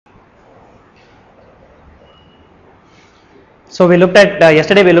So we looked at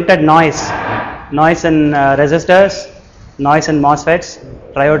yesterday we looked at noise in resistors, noise in MOSFETs,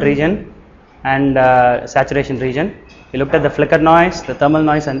 triode region and saturation region. We looked at the flicker noise, the thermal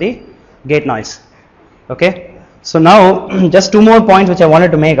noise and the gate noise. Okay. So now just two more points which I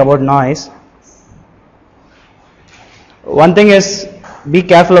wanted to make about noise. One thing is, be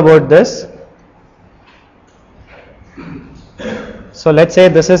careful about this. So let's say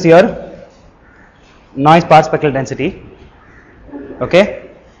this is your noise part spectral density. Okay,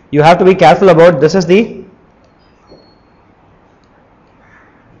 you have to be careful about this is the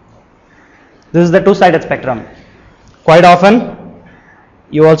two-sided spectrum. Quite often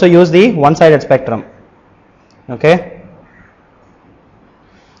you also use the one-sided spectrum, okay,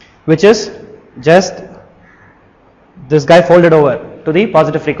 which is just this guy folded over to the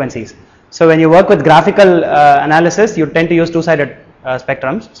positive frequencies. So when you work with graphical analysis, you tend to use two-sided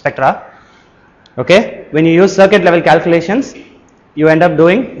spectra. Okay, when you use circuit level calculations, you end up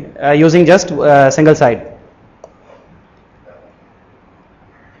doing using just single side.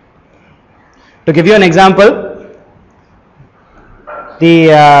 To give you an example, the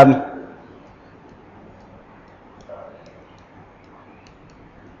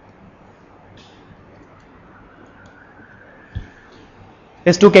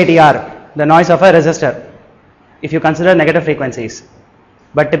is 2 kTr, the noise of a resistor, if you consider negative frequencies.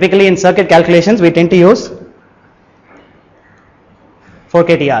 But typically in circuit calculations, we tend to use 4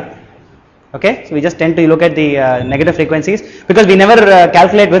 kTr. Okay, so we just tend to look at the negative frequencies because we never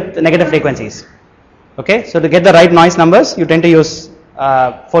calculate with negative frequencies. Okay, so to get the right noise numbers, you tend to use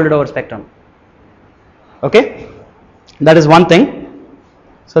folded over spectrum. Okay, that is one thing.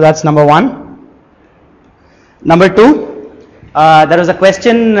 So that's number one. Number two, there was a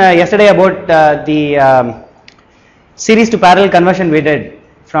question yesterday about the series to parallel conversion we did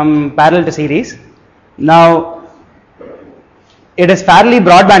from parallel to series. Now, it is fairly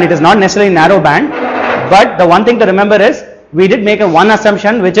broadband, it is not necessarily narrow band, but the one thing to remember is we did make a one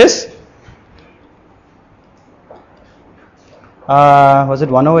assumption, which is was it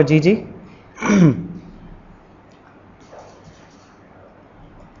 1 over Gg?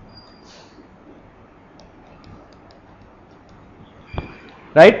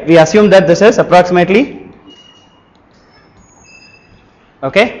 Right, we assume that this is approximately,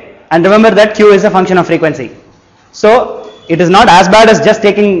 okay, and remember that Q is a function of frequency. So it is not as bad as just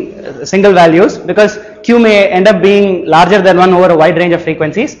taking single values, because Q may end up being larger than 1 over a wide range of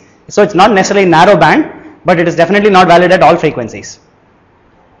frequencies. So it's not necessarily narrow band, but it is definitely not valid at all frequencies.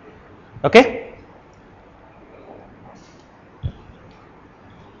 Okay.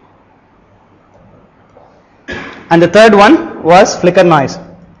 And the third one was flicker noise.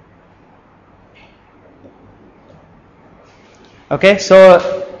 Okay,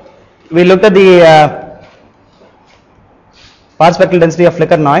 so we looked at the part spectral density of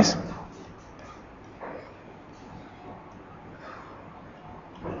flicker noise.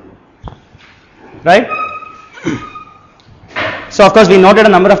 Right? So of course we noted a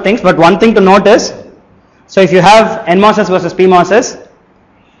number of things, but one thing to note is, so if you have NMOSes versus PMOSes,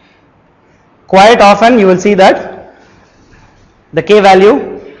 quite often you will see that the K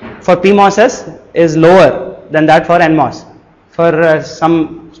value for PMOSes is lower than that for NMOS for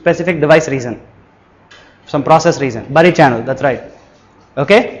some specific device reason, some process reason, buried channel, that's right.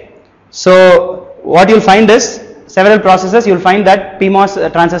 Okay, so what you'll find is, several processes you'll find that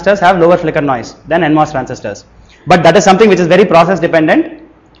PMOS transistors have lower flicker noise than NMOS transistors, but that is something which is very process dependent.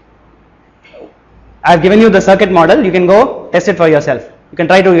 I have given you the circuit model, you can go test it for yourself. You can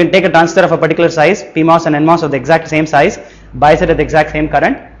take a transistor of a particular size, PMOS and NMOS of the exact same size, bias it at the exact same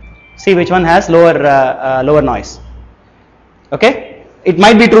current, see which one has lower noise. Okay, it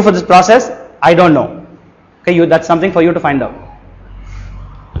might be true for this process, I don't know. Okay, that's something for you to find out.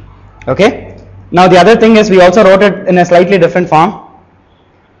 Okay, now the other thing is we also wrote it in a slightly different form.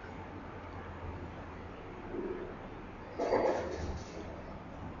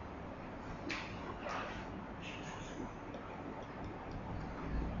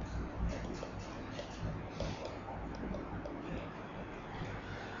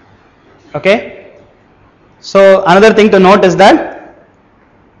 Okay, so another thing to note is that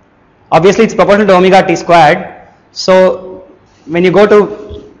obviously it's proportional to omega t squared. So when you go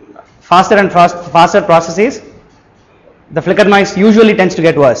to faster and faster processes, the flicker noise usually tends to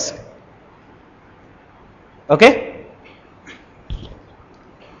get worse. Okay,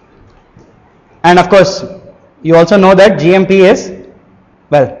 and of course you also know that GMP is,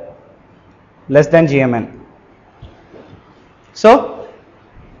 well, less than GMN. So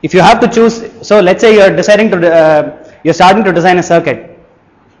if you have to choose, so let's say you're deciding to you're starting to design a circuit.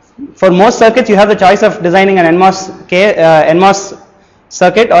 for most circuits you have the choice of designing an NMOS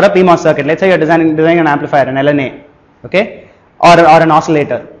circuit or a PMOS circuit. Let's say you're designing an amplifier, an LNA, okay, or an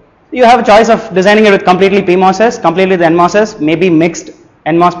oscillator. You have a choice of designing it with completely PMOSs, completely with NMOSs, maybe mixed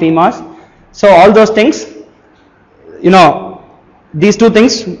NMOS, PMOS. So all those things, you know, these two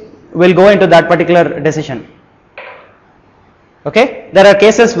things will go into that particular decision. Okay, there are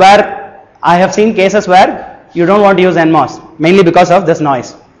cases where I have seen cases where you don't want to use NMOS mainly because of this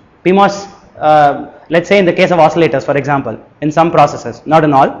noise. PMOS, let's say in the case of oscillators, for example, in some processes, not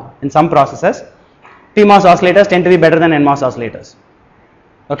in all, in some processes, PMOS oscillators tend to be better than NMOS oscillators.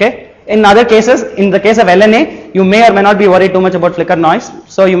 Okay. In other cases, in the case of LNA, you may or may not be worried too much about flicker noise,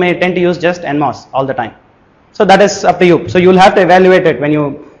 so you may tend to use just NMOS all the time. So that is up to you. So you will have to evaluate it when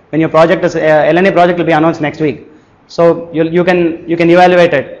your project is LNA project will be announced next week. So you can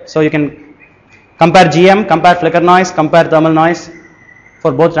evaluate it. So you can compare GM, compare flicker noise, compare thermal noise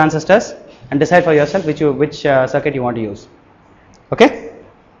for both transistors, and decide for yourself which circuit you want to use. Okay.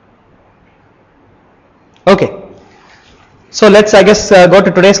 Okay. So let's, I guess, go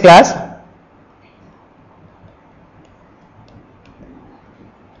to today's class.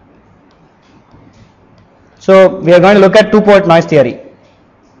 So we are going to look at two-port noise theory.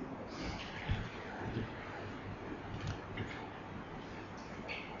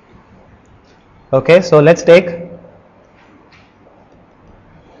 Okay, so let's take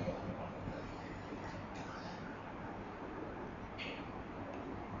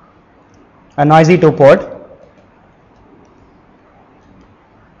a noisy two-port.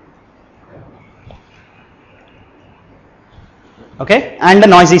 Okay, and a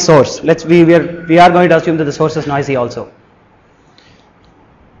noisy source. We are going to assume that the source is noisy also.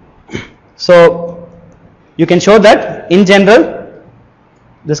 So you can show that in general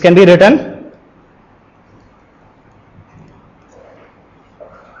this can be written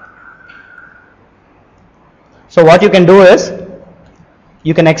so what you can do is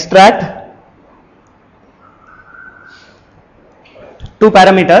you can extract two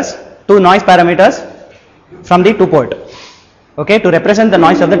noise parameters from the two-port. Okay, to represent the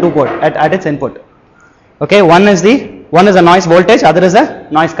noise of the two-port at its input. Okay, one is a noise voltage, other is a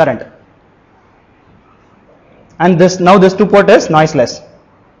noise current, and this two-port is noiseless.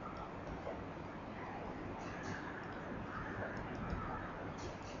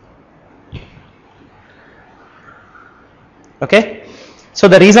 Okay, so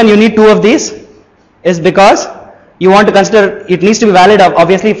the reason you need two of these is because you want to consider it needs to be valid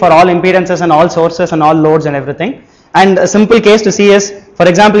obviously for all impedances and all sources and all loads and everything. And a simple case to see is, for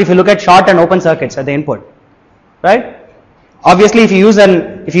example, if you look at short and open circuits at the input, right? Obviously, if you use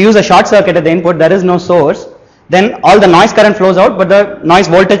a short circuit at the input, there is no source, then all the noise current flows out, but the noise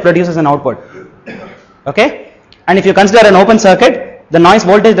voltage produces an output. Okay? And if you consider an open circuit, the noise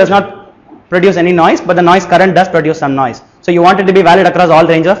voltage does not produce any noise, but the noise current does produce some noise. So you want it to be valid across all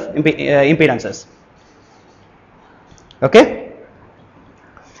range of impedances. Okay?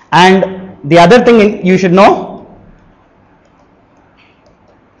 And the other thing you should know.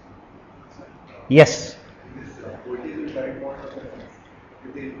 Yes.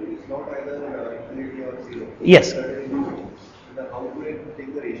 Yes.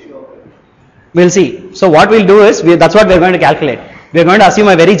 We'll see. So what we'll do is that's what we're going to calculate. We're going to assume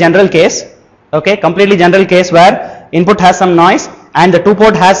a very general case, okay, completely general case where input has some noise and the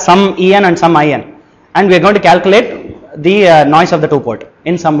two-port has some En and some In, and we're going to calculate the noise of the two-port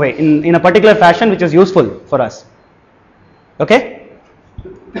in some way, in a particular fashion which is useful for us. Okay.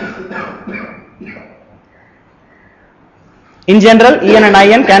 In general, En and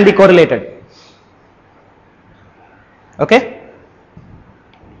In can be correlated. Okay.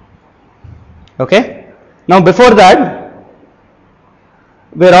 Okay. Now before that,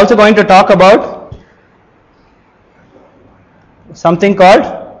 we are also going to talk about something called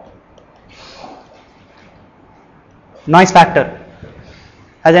noise factor.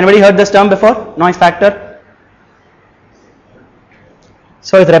 Has anybody heard this term before? Noise factor.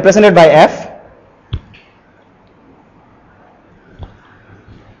 So it's represented by F.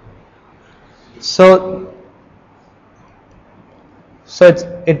 So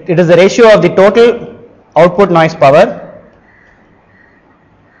it is the ratio of the total output noise power,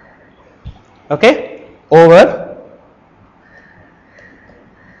 okay, over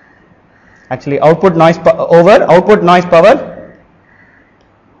output noise power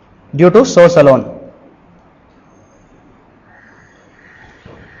due to source alone.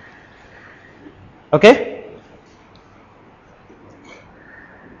 Okay.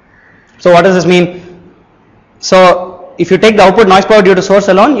 So what does this mean? So if you take the output noise power due to source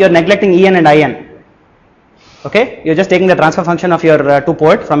alone, you are neglecting En and In. Okay, you're just taking the transfer function of your 2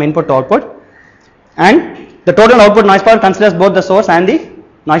 port from input to output, and the total output noise power considers both the source and the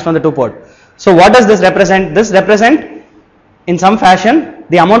noise from the 2 port. So what does this represent? This represent in some fashion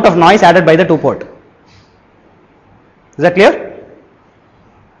the amount of noise added by the 2 port. Is that clear?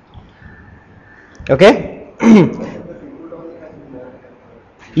 Okay.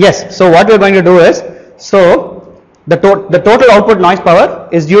 Yes, so what we are going to do is, so the total output noise power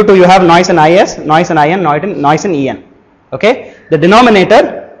is due to, you have noise in IS, noise in IN, noise in EN. Okay, the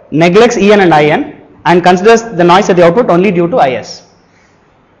denominator neglects EN and IN and considers the noise at the output only due to IS.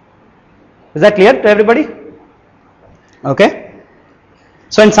 Is that clear to everybody? Okay,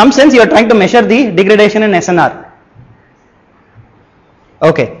 so in some sense you are trying to measure the degradation in SNR.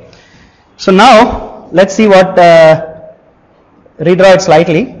 Okay, so now let's see what, redraw it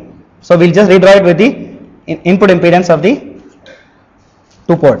slightly. So we'll just redraw it with the input impedance of the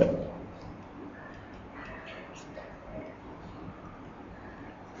 2 port.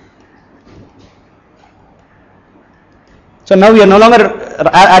 So now we are no longer,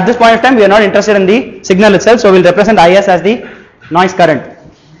 at this point of time we are not interested in the signal itself, so we'll represent IS as the noise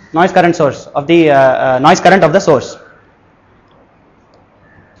current source of the noise current of the source.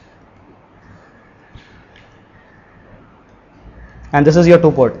 And this is your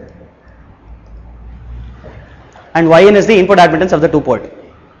 2 port, and Yn is the input admittance of the 2 port.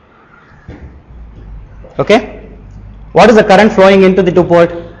 Okay, what is the current flowing into the 2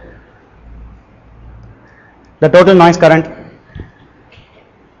 port? The total noise current.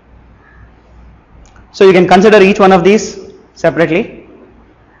 So you can consider each one of these separately,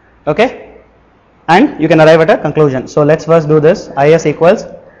 okay, and you can arrive at a conclusion. So let's first do this. Is equals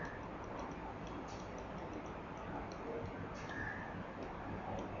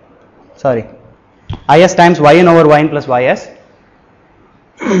Is times Yn over Yn plus Ys.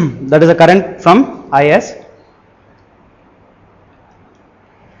 That is the current from Is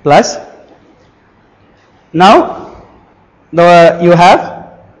plus, now you have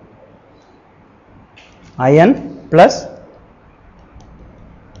In plus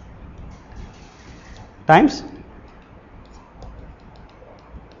times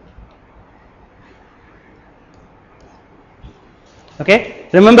okay.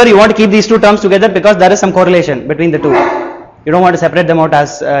 Remember, you want to keep these 2 terms together because there is some correlation between the 2. You don't want to separate them out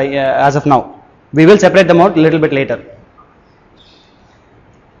as of now. We will separate them out a little bit later.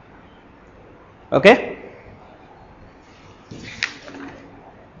 Okay.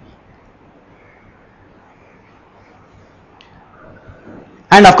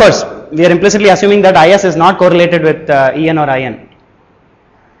 And of course, we are implicitly assuming that Is is not correlated with En or In.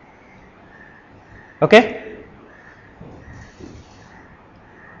 Okay.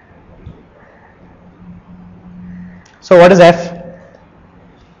 So what is F?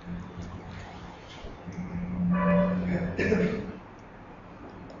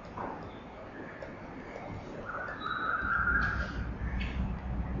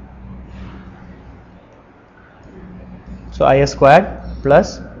 So Is squared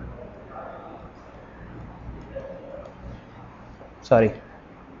plus,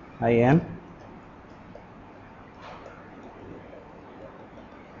 In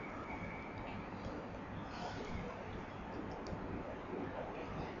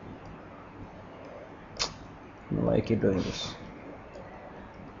why I keep doing this.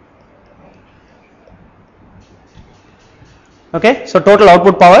 Okay, so total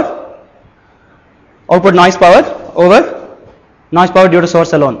output power, output noise power over noise power due to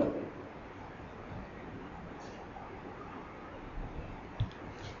source alone.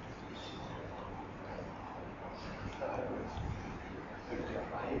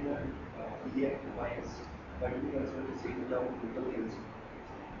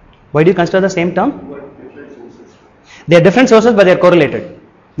 Why do you consider the same term? They are different sources, but they are correlated,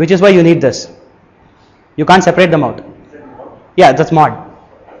 which is why you need this. You can't separate them out. Yeah, that's mod.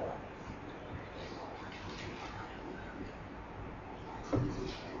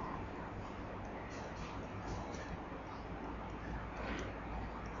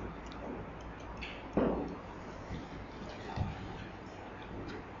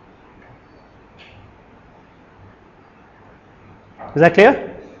 Is that clear?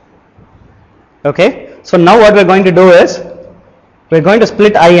 Okay, so now what we are going to do is, we are going to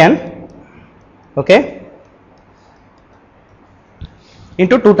split In, okay,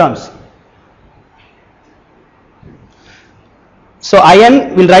 into 2 terms. So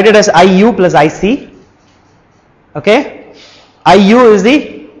In, we'll write it as IU plus IC, okay. IU is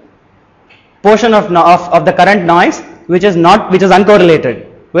the portion of the current noise which is uncorrelated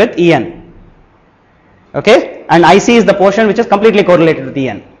with En, okay, and IC is the portion which is completely correlated with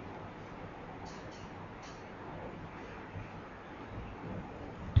En.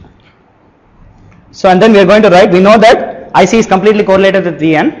 So and then we are going to write, we know that IC is completely correlated with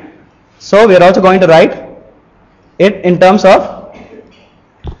Vn. So we are also going to write it in terms of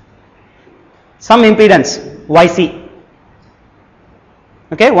some impedance YC.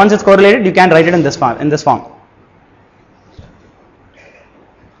 Okay, once it's correlated, you can write it in this form.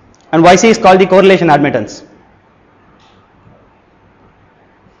 And YC is called the correlation admittance.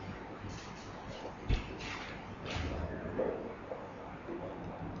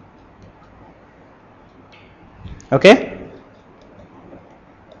 Okay.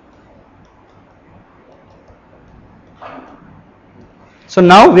 So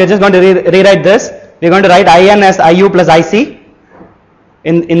now we are just going to rewrite this. We are going to write IN as IU plus IC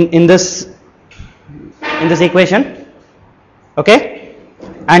in this equation. Okay.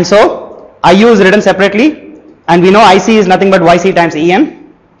 And so IU is written separately, and we know IC is nothing but YC times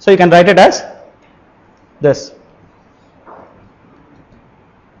EN. So you can write it as this.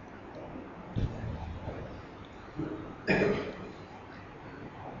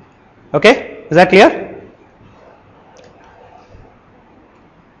 Okay, is that clear?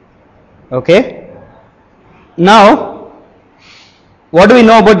 Okay. Now, what do we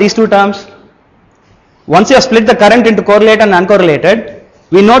know about these two terms? Once you have split the current into correlated and uncorrelated,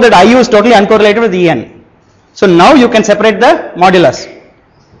 we know that IU is totally uncorrelated with EN. So now you can separate the modulus,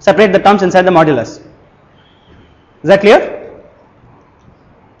 separate the terms inside the modulus. Is that clear?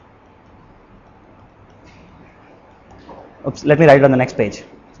 Oops, let me write it on the next page.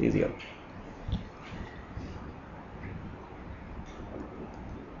 It's easier.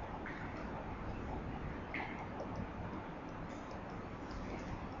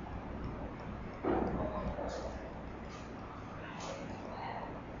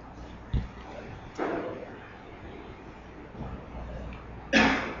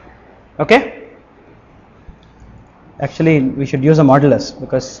 Okay. Actually, we should use a modulus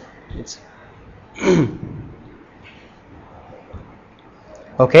because it's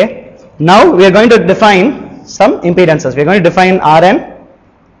okay. Now we are going to define some impedances. We are going to define Rn,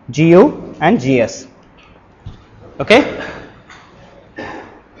 Gu, and Gs. Okay.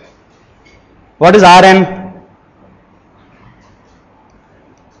 What is Rn?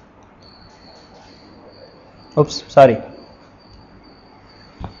 Oops, sorry.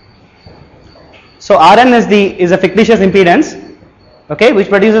 So Rn is a fictitious impedance, okay, which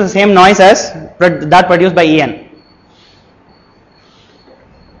produces the same noise as that produced by En.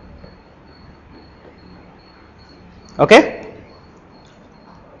 Okay.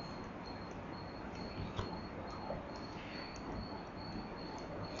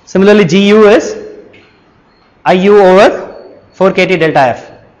 Similarly, Gu is Iu over 4 kT delta F.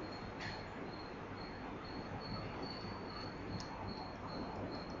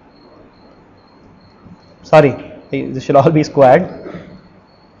 Sorry, this should all be squared.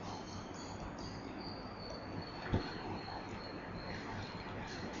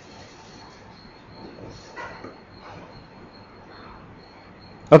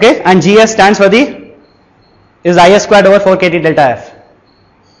 Okay, and Gs stands for is Is squared over 4 kT delta F.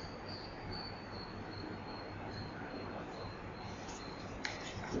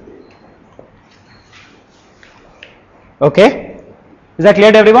 Okay, is that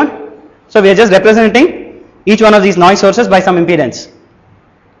clear to everyone? So we are just representing each one of these noise sources by some impedance.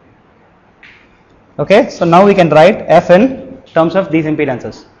 Okay, so now we can write F in terms of these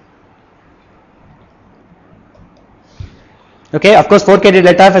impedances. Okay, of course 4 kT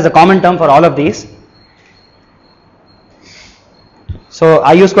delta F is a common term for all of these. So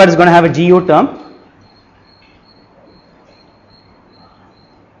Iu squared is going to have a Gu term.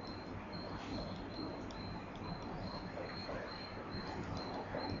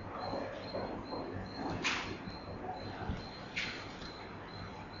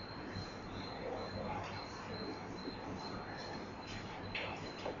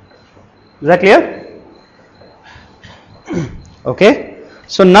 Is that clear? Okay.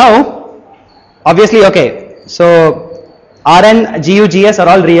 So now, obviously, okay. So Rn, Gu, Gs are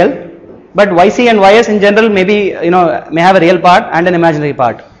all real, but Yc and Ys in general maybe may have a real part and an imaginary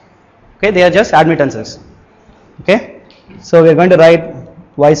part. Okay, they are just admittances. Okay. So we are going to write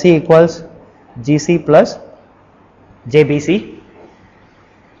Yc equals Gc plus Jbc.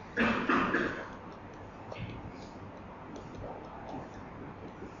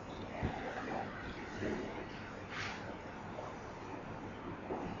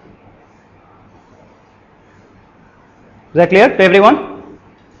 Is that clear to everyone?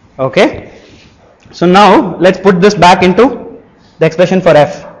 Okay. So now let's put this back into the expression for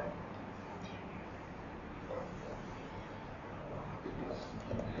F.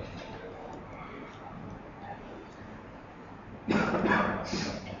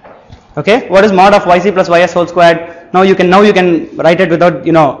 Okay, what is mod of yc plus ys whole squared? Now you can write it without,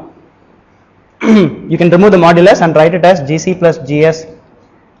 you know, you can remove the modulus and write it as gc plus gs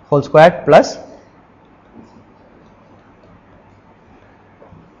whole squared plus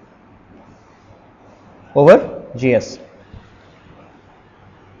over gs. Is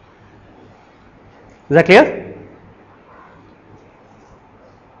that clear?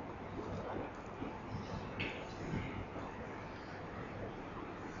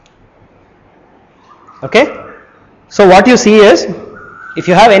 Okay, so what you see is, if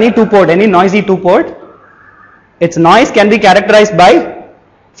you have any any noisy two port, its noise can be characterized by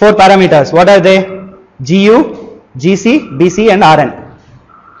 4 parameters. What are they? GU, GC, BC and RN.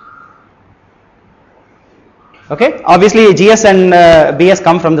 Okay, obviously GS and BS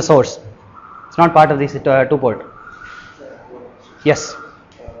come from the source. It's not part of this two port. Yes.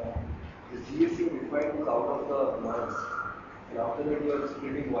 The GSC defined is out of the noise, and after that you are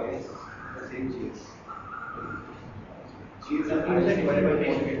splitting YS, the same GS.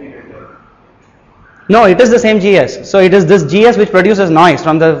 No, it is the same GS. So it is this GS which produces noise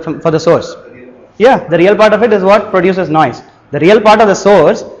from for the source. Yeah, the real part of it is what produces noise. The real part of the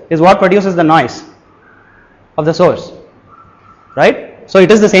source is what produces the noise of the source, right? So it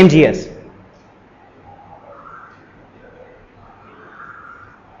is the same GS.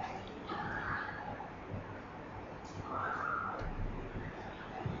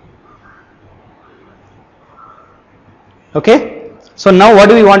 Okay, so now what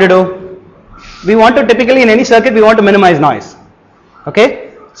do we want to do? We want to, typically in any circuit, we want to minimize noise.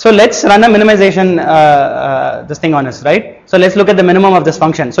 Okay, so let's run a minimization this thing on us, right? So let's look at the minimum of this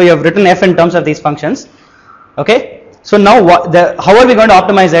function. So you have written f in terms of these functions. Okay, so now how are we going to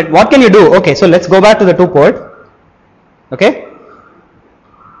optimize it? What can you do? Okay, so let's go back to the two port. Okay,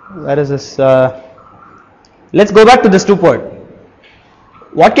 where is this? Let's go back to this two port.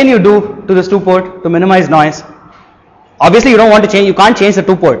 What can you do to this two port to minimize noise? Obviously you don't want to change, you can't change the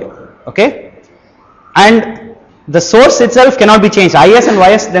two port, okay, and the source itself cannot be changed, IS and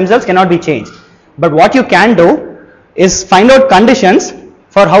YS themselves cannot be changed, but what you can do is find out conditions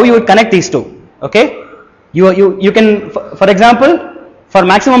for how you would connect these two. Okay, you can, for example, for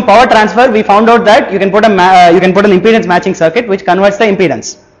maximum power transfer we found out that you can put an impedance matching circuit which converts the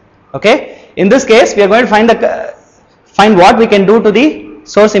impedance. Okay, in this case we are going to find what we can do to the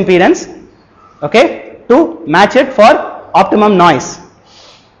source impedance, okay, to match it for optimum noise.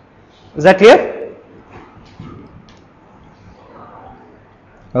 Is that clear?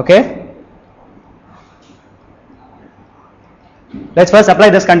 Okay, let's first apply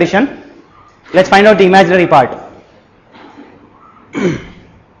this condition. Let's find out the imaginary part.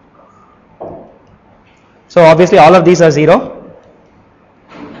 So obviously all of these are 0.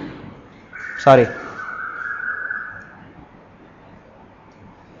 Sorry.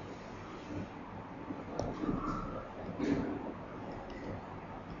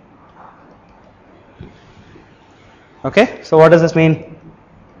 Okay, so what does this mean?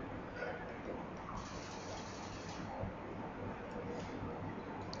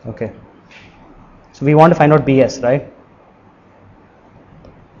 Okay, so we want to find out BS, right?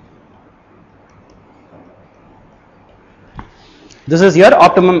 This is your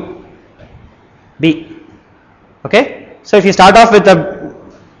optimum B. Okay, so if you start off with the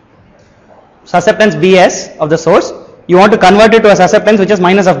susceptance BS of the source, you want to convert it to a susceptance which is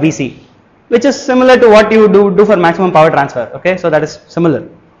minus of BC, which is similar to what you do for maximum power transfer. Okay, so that is similar.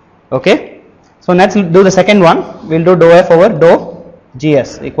 Okay, so let's do the second one. We'll do dou F over dou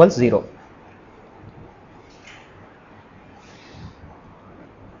GS equals 0.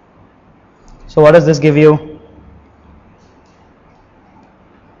 So what does this give you?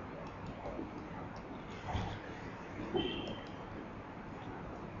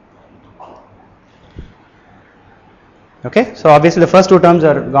 Okay, so obviously the first two terms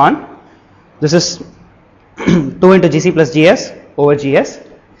are gone. This is 2 into GC plus GS over GS,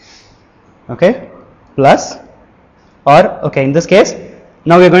 okay, plus, or okay, in this case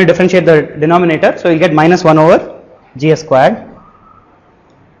now we are going to differentiate the denominator, so you will get minus 1 over GS squared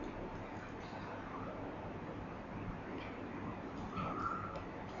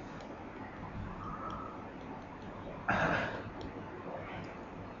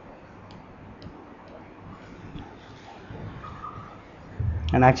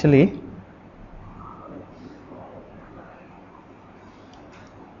and actually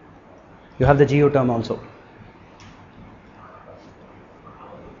you have the GU term also.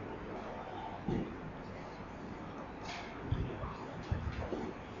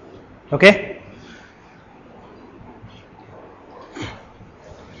 Okay,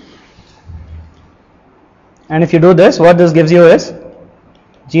 and if you do this, what this gives you is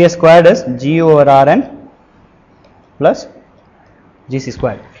GS squared is GU over Rn plus GC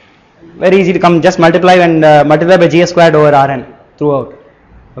squared. Very easy to come, just multiply and multiply by GS squared over Rn throughout.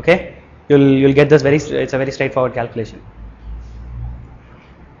 Okay, you'll get this it's a very straightforward calculation.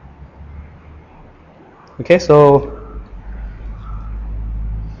 Okay, so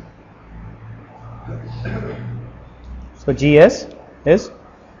GS is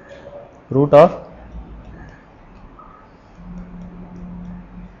root of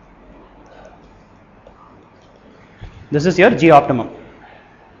this is your G optimum.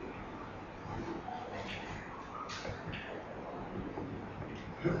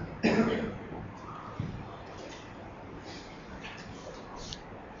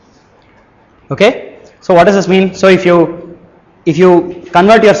 Okay, so what does this mean? So if you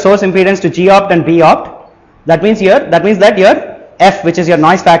convert your source impedance to G opt and B opt, that means that your F, which is your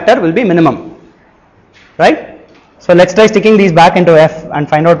noise factor, will be minimum, right? So let's try sticking these back into F and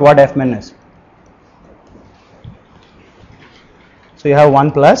find out what F min is. So you have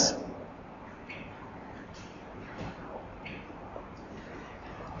 1 plus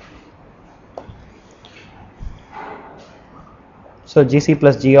so GC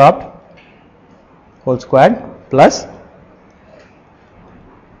plus G opt whole squared plus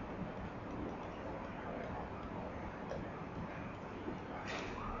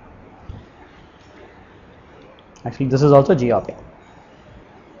actually this is also G opt.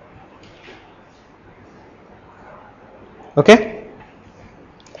 Okay,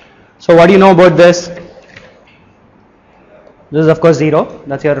 so what do you know about this? This is of course 0,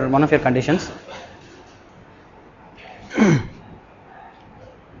 that's your one of your conditions.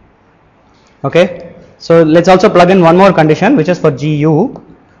 Okay, so let's also plug in one more condition, which is for GU.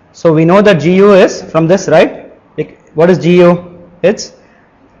 So we know that GU is from this, right? What is GU? It's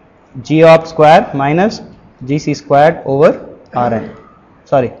G opt square minus GC squared over Rn,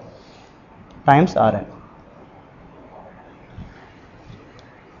 times Rn.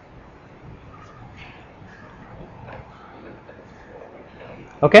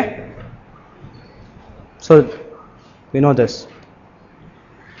 Okay, so we know this.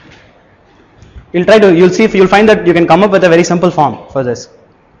 You'll see if you'll find that you can come up with a very simple form for this.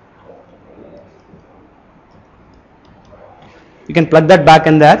 You can plug that back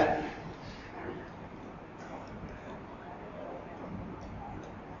in there.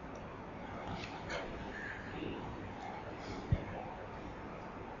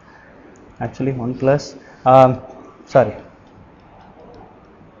 Actually 1 plus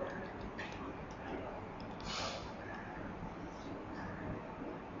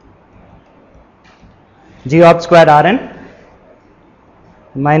G opt square Rn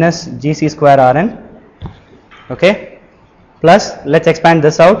minus GC square Rn, okay, plus let's expand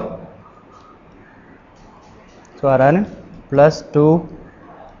this out, so Rn plus 2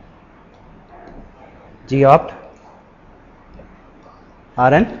 G opt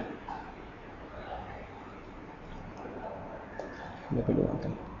Rn, let me do one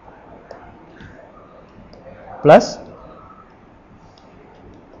thing, plus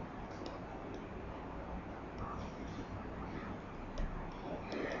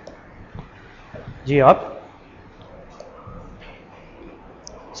G opt.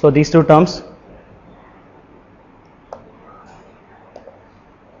 So these two terms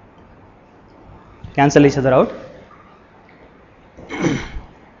cancel each other out.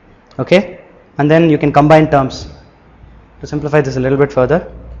 Okay, and then you can combine terms to simplify this a little bit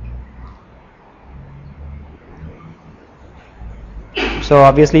further. So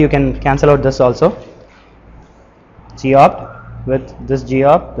obviously you can cancel out this also, G opt with this G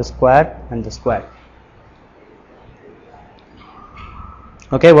opt, the square and the square.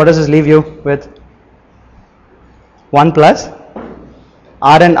 Okay, what does this leave you with? 1 plus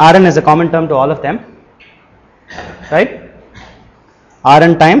Rn is a common term to all of them, right?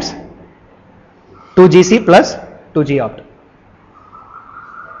 Rn times 2GC plus 2G opt,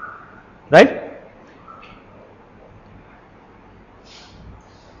 right?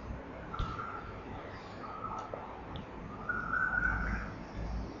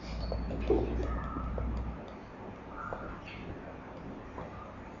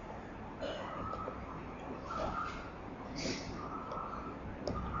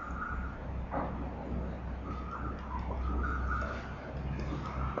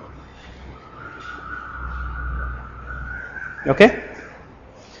 Okay,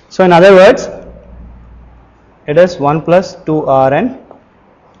 so in other words, it is 1 plus 2 Rn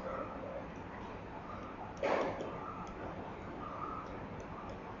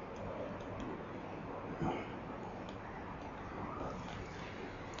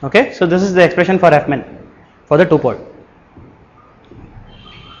okay, so this is the expression for F min for the 2 pole.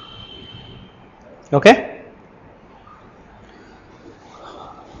 Okay.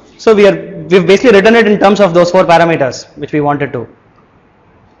 So we've basically written it in terms of those 4 parameters which we wanted to.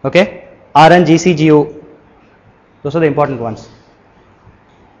 Okay. Rn, Gc, Gu. Those are the important ones.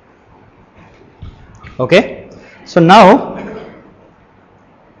 Okay. So now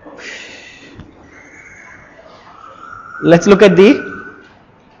let's try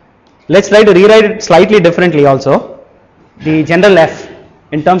to rewrite it slightly differently also. The general f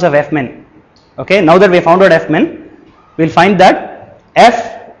in terms of f min. Okay. Now that we have found out f min, we'll find that f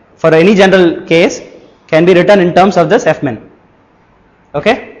for any general case can be written in terms of this f min.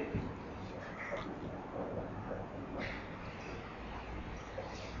 Okay.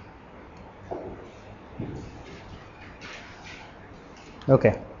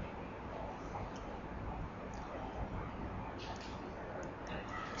 Okay.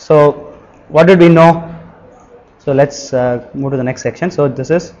 So what did we know? So let's move to the next section. So this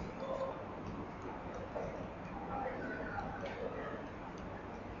is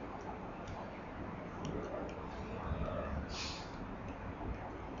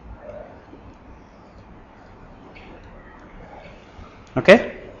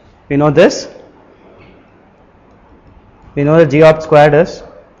okay. We know this. We know that G opt squared is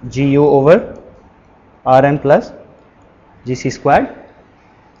Gu over Rn plus Gc squared,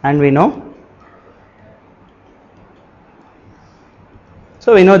 and we know.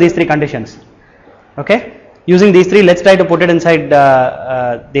 So we know these 3 conditions. Okay. Using these 3, let's try to put it inside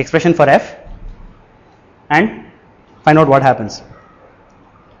the expression for f and find out what happens.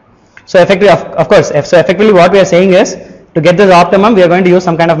 So effectively, of course, so effectively what we are saying is, to get this optimum, we are going to use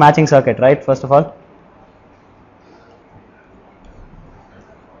some kind of matching circuit, right? First of all.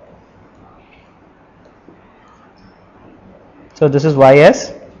 So this is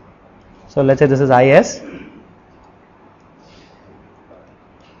Ys. So let's say this is Is.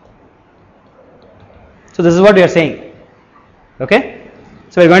 So this is what we are saying. Okay.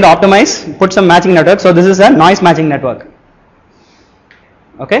 So we are going to optimize, put some matching network. So this is a noise matching network.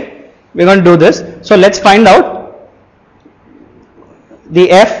 Okay. We are going to do this. So let's find out the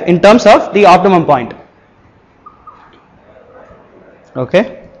f in terms of the optimum point.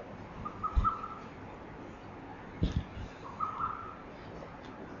 Okay.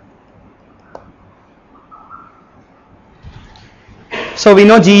 So we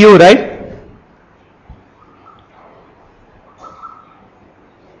know Gu, right?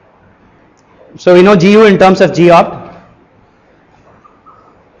 So we know Gu in terms of G opt.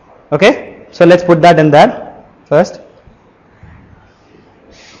 Okay. So let's put that in there first.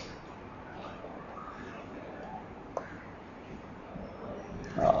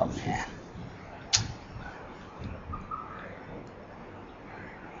 Oh man.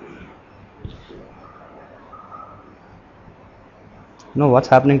 No, what's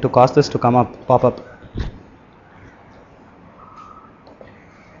happening to cause this to pop up?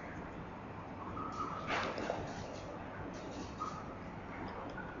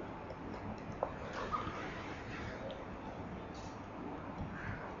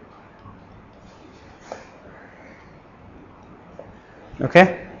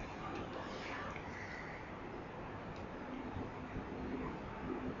 Okay.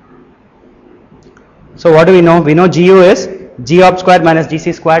 So what do we know? We know Gu is G opt squared minus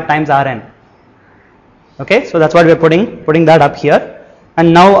Gc squared times Rn. Okay, so that's what we are putting that up here,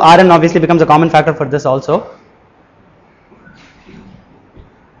 and now Rn obviously becomes a common factor for this also.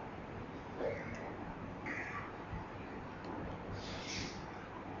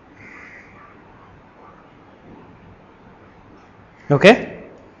 Okay,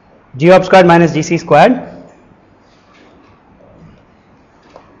 G opt squared minus Gc squared.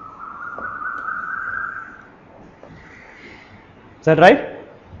 Is that right?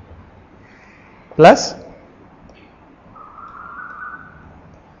 Plus,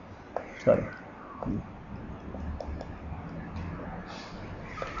 sorry.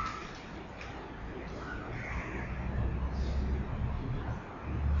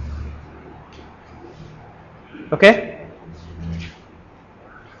 Okay.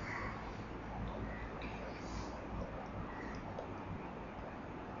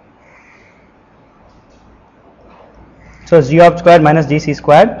 So it's G opt squared minus Gc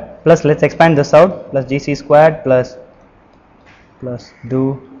squared plus, let's expand this out, plus Gc squared plus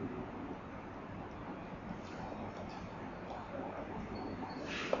do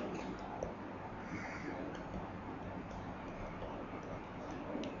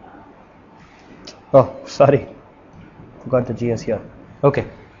oh sorry, forgot the GS here. Okay.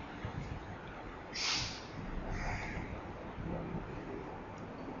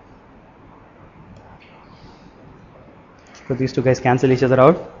 So these two guys cancel each other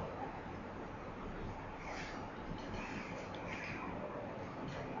out.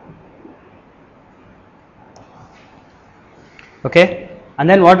 Okay, and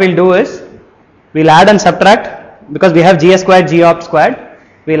then what we'll do is we'll add and subtract, because we have GS squared G opt squared,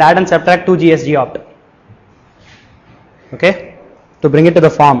 we'll add and subtract 2 GS G opt. Okay, to bring it to the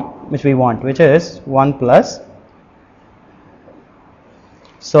form which we want, which is 1 plus.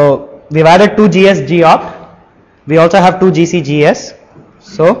 So we've added 2 GS G opt, we also have 2 GC GS,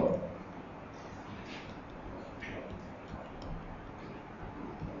 so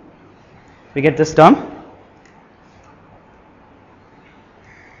we get this term.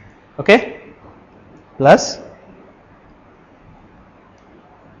 Okay, plus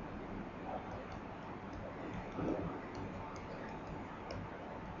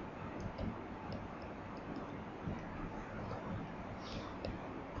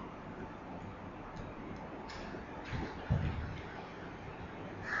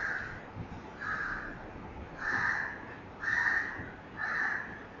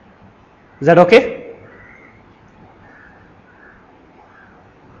is that okay?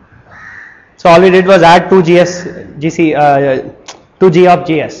 So all we did was add 2 GS GC 2 G of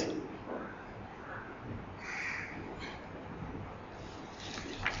GS.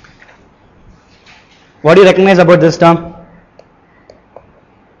 What do you recognize about this term?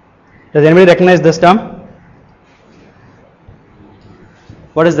 Does anybody recognize this term?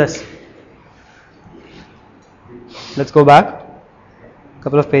 What is this? Let's go back a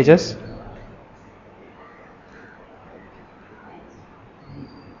couple of pages.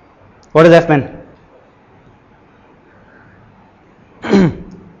 What is Fmin?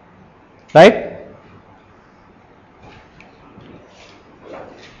 Right?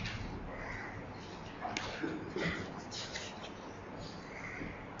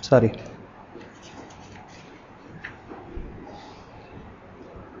 Sorry.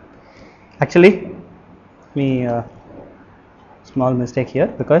 Actually, small mistake here,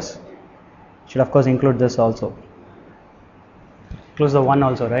 because should of course include this also. Close the 1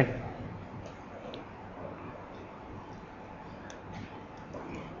 also, right?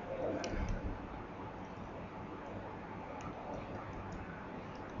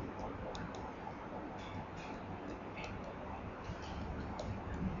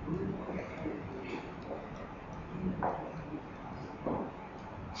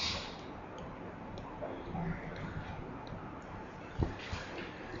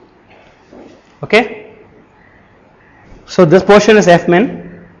 Okay, so this portion is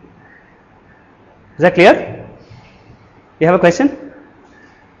Fmin. Is that clear? You have a question?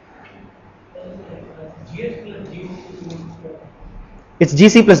 It's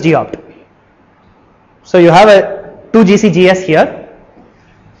GC plus G opt. So you have a 2 GC GS here.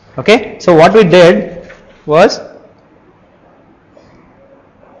 Okay, so what we did was,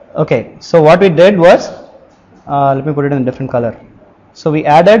 let me put it in a different color. So we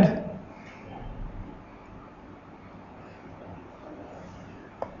added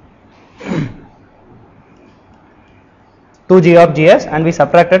two G of GS and we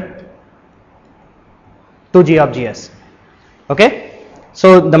subtracted 2 G of GS. Okay,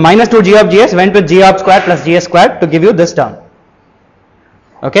 so the minus 2 G of GS went with G opt squared plus GS squared to give you this term.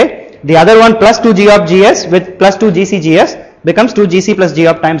 Okay, the other one plus 2 G of GS with plus 2 GC GS becomes 2 GC plus G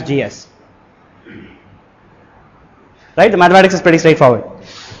opt times GS. Right, the mathematics is pretty straightforward.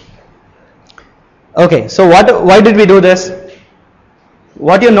 Okay, so why did we do this?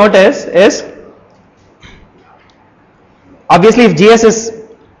 What you notice is, obviously if GS is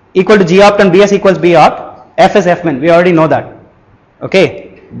equal to G opt and BS equals B opt, F is Fmin, we already know that.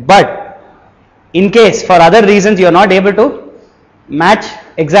 Okay, but in case for other reasons you are not able to match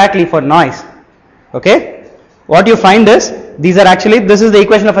exactly for noise, okay, what you find is, these are actually, this is the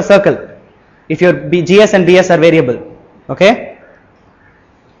equation of a circle if your GS and BS are variable. Okay,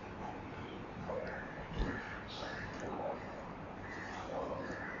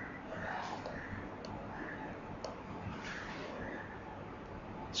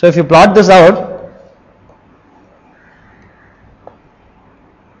 so if you plot this out,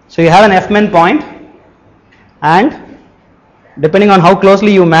 so you have an Fmin point, and depending on how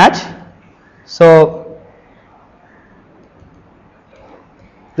closely you match, so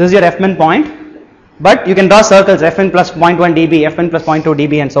this is your Fmin point, but you can draw circles, Fmin plus 0.1 dB, Fmin plus 0.2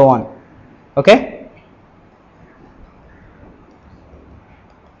 dB and so on. Okay,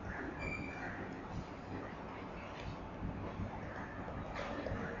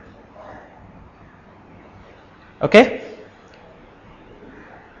 okay,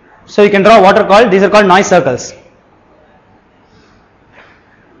 so you can draw what are called, these are called noise circles.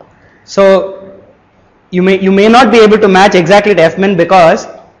 So you may not be able to match exactly to Fmin, because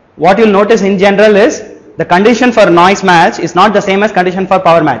what you'll notice in general is the condition for noise match is not the same as condition for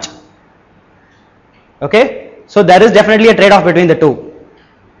power match. Okay, So there is definitely a trade-off between the two.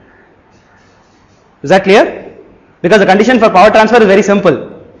 Is that clear? Because the condition for power transfer is very simple.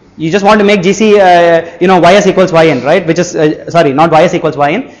 You just want to make GC, Ys equals Yn, right? Which is, sorry, not Ys equals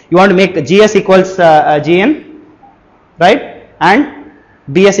Yn. You want to make GS equals Gn, right? And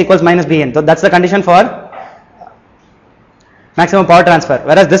Bs equals minus Bn. So that's the condition for maximum power transfer.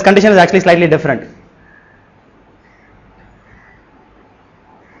 Whereas this condition is actually slightly different.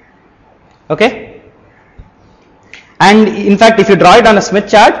 Okay? And in fact, if you draw it on a Smith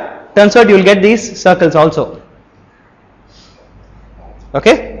chart, turns out you will get these circles also.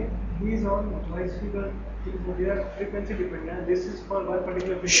 Okay? These on noise figure, they are frequency dependent. This is for one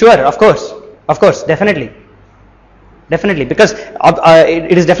particular frequency. Sure, of course, definitely, because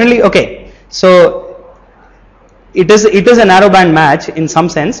it is definitely okay. So it is a narrowband match in some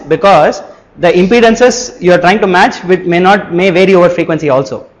sense, because the impedances you are trying to match with may vary over frequency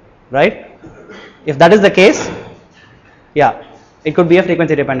also, right? If that is the case, yeah, it could be a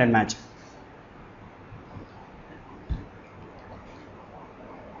frequency dependent match.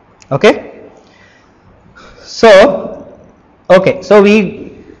 Okay, so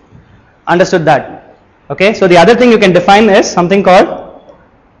we understood that. Okay, so the other thing you can define is something called,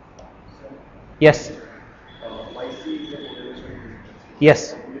 yes,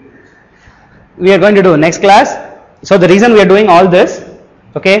 we are going to do next class. So the reason we are doing all this,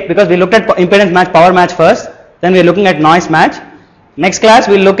 okay, because we looked at impedance match, power match first, then we are looking at noise match. Next class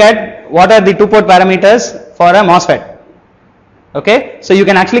we will look at what are the two-port parameters for a MOSFET. Okay, so you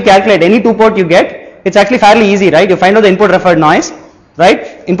can actually calculate any two-port you get. It's actually fairly easy, right? You find out the input referred noise,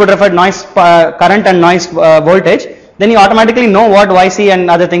 right? Input referred noise current and noise voltage. Then you automatically know what YC and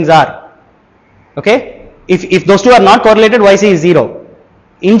other things are. Okay, if those two are not correlated, YC is 0.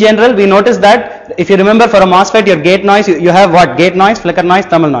 In general, we notice that if you remember, for a MOSFET, your gate noise, you have what? Gate noise, flicker noise,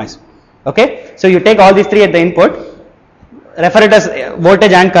 thermal noise. Okay, so you take all these three at the input, refer it as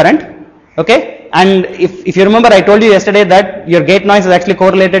voltage and current. Okay. And if you remember, I told you yesterday that your gate noise is actually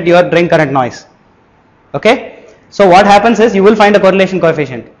correlated to your drain current noise. Okay, so what happens is you will find a correlation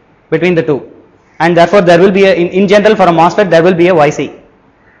coefficient between the two, and therefore there will be in general for a MOSFET there will be a YC.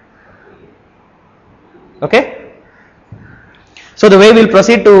 Okay, so the way we will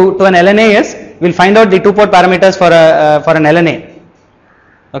proceed to an LNA is we will find out the two-port parameters for an LNA.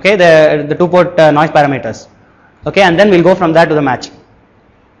 Okay, the two-port noise parameters. Okay, and then we will go from there to the match.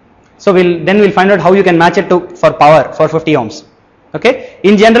 So we'll find out how you can match it for power for 50 ohms. Okay.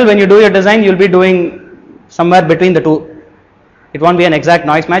 In general, when you do your design, you'll be doing somewhere between the two. It won't be an exact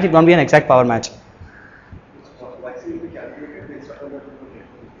noise match. It won't be an exact power match.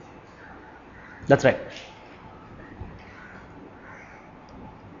 That's right.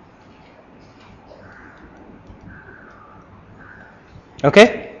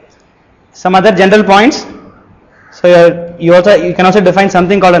 Okay. Some other general points. So you can also define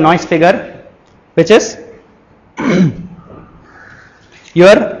something called a noise figure, which is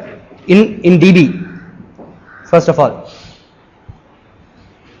your in dB first of all.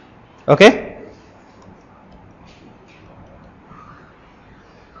 Okay.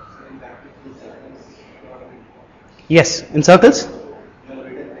 Yes, in circles.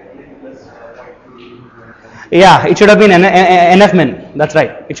 Yeah, it should have been NF min. That's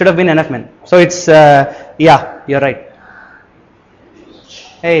right. It should have been NF min. So it's yeah, you're right.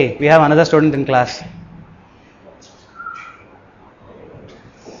 Hey, we have another student in class.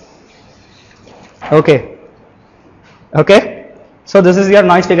 Okay. Okay. So this is your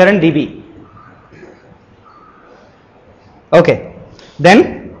noise figure in dB. Okay.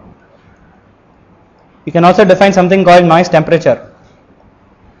 Then you can also define something called noise temperature.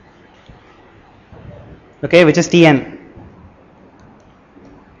 Okay, which is Tn.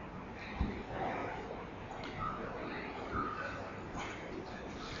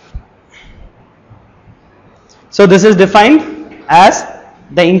 So this is defined as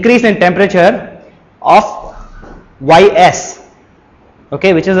the increase in temperature of Ys,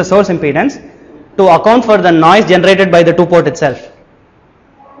 okay, which is the source impedance, to account for the noise generated by the two-port itself.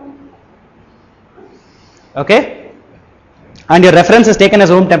 Okay, and your reference is taken as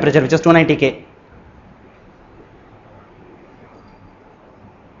room temperature, which is 290 K.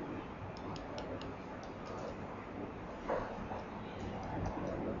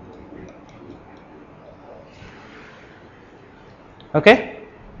 Okay.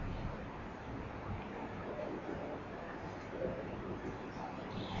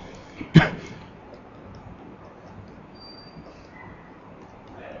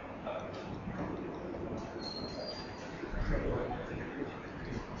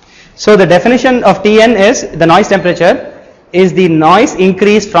 So the definition of Tn is the noise temperature is the noise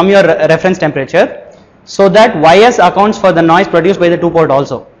increase from your reference temperature so that Ys accounts for the noise produced by the 2-port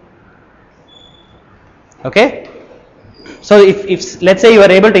also. Okay. So if let's say you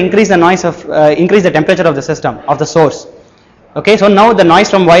are able to increase the noise of increase the temperature of the system of the source. Okay. So now the noise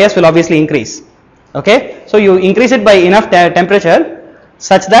from Ys will obviously increase. Okay. So you increase it by enough temperature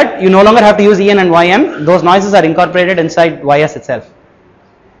such that you no longer have to use En and Ym. Those noises are incorporated inside Ys itself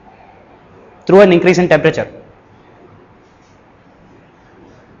through an increase in temperature.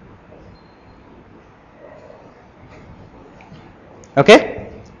 Okay.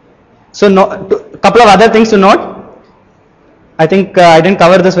 So couple of other things to note. I think I didn't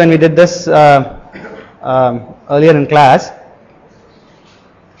cover this when we did this earlier in class.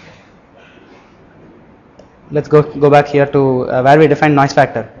 Let's go back here to where we define noise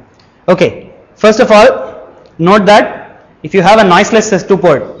factor. Okay. First of all, note that if you have a noiseless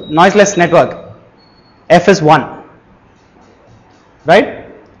 2-port, noiseless network, F is 1, right?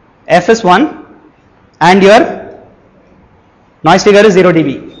 F is 1 and your noise figure is 0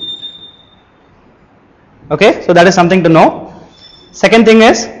 dB. Okay, so that is something to know. Second thing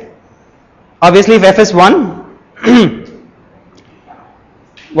is, obviously if F is 1,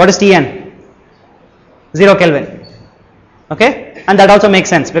 what is Tn? 0 Kelvin. Okay, and that also makes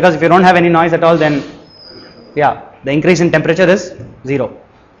sense because if you don't have any noise at all, then yeah, the increase in temperature is 0.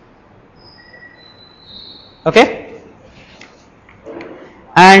 Okay,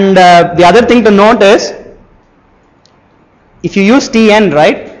 and the other thing to note is, if you use Tn,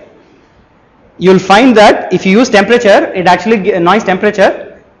 right, you will find that if you use temperature, it actually noise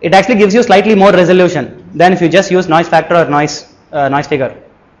temperature, it actually gives you slightly more resolution than if you just use noise factor or noise figure.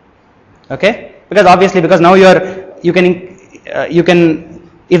 Okay, because obviously because now you can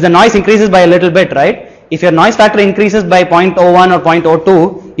if the noise increases by a little bit, right? If your noise factor increases by 0.01 or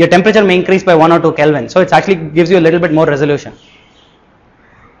 0.02, your temperature may increase by 1 or 2 Kelvin. So it actually gives you a little bit more resolution.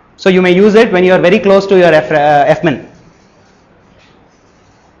 So you may use it when you are very close to your Fmin.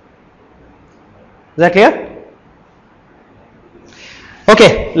 Is that clear?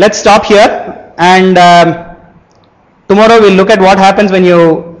 Okay, let's stop here, and tomorrow we'll look at what happens when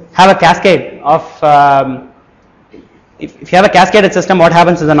you have a cascade of if you have a cascaded system, what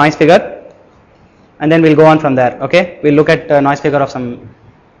happens to the noise figure, and then we'll go on from there. Okay, we'll look at noise figure of some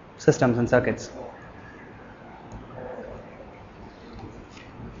systems and circuits.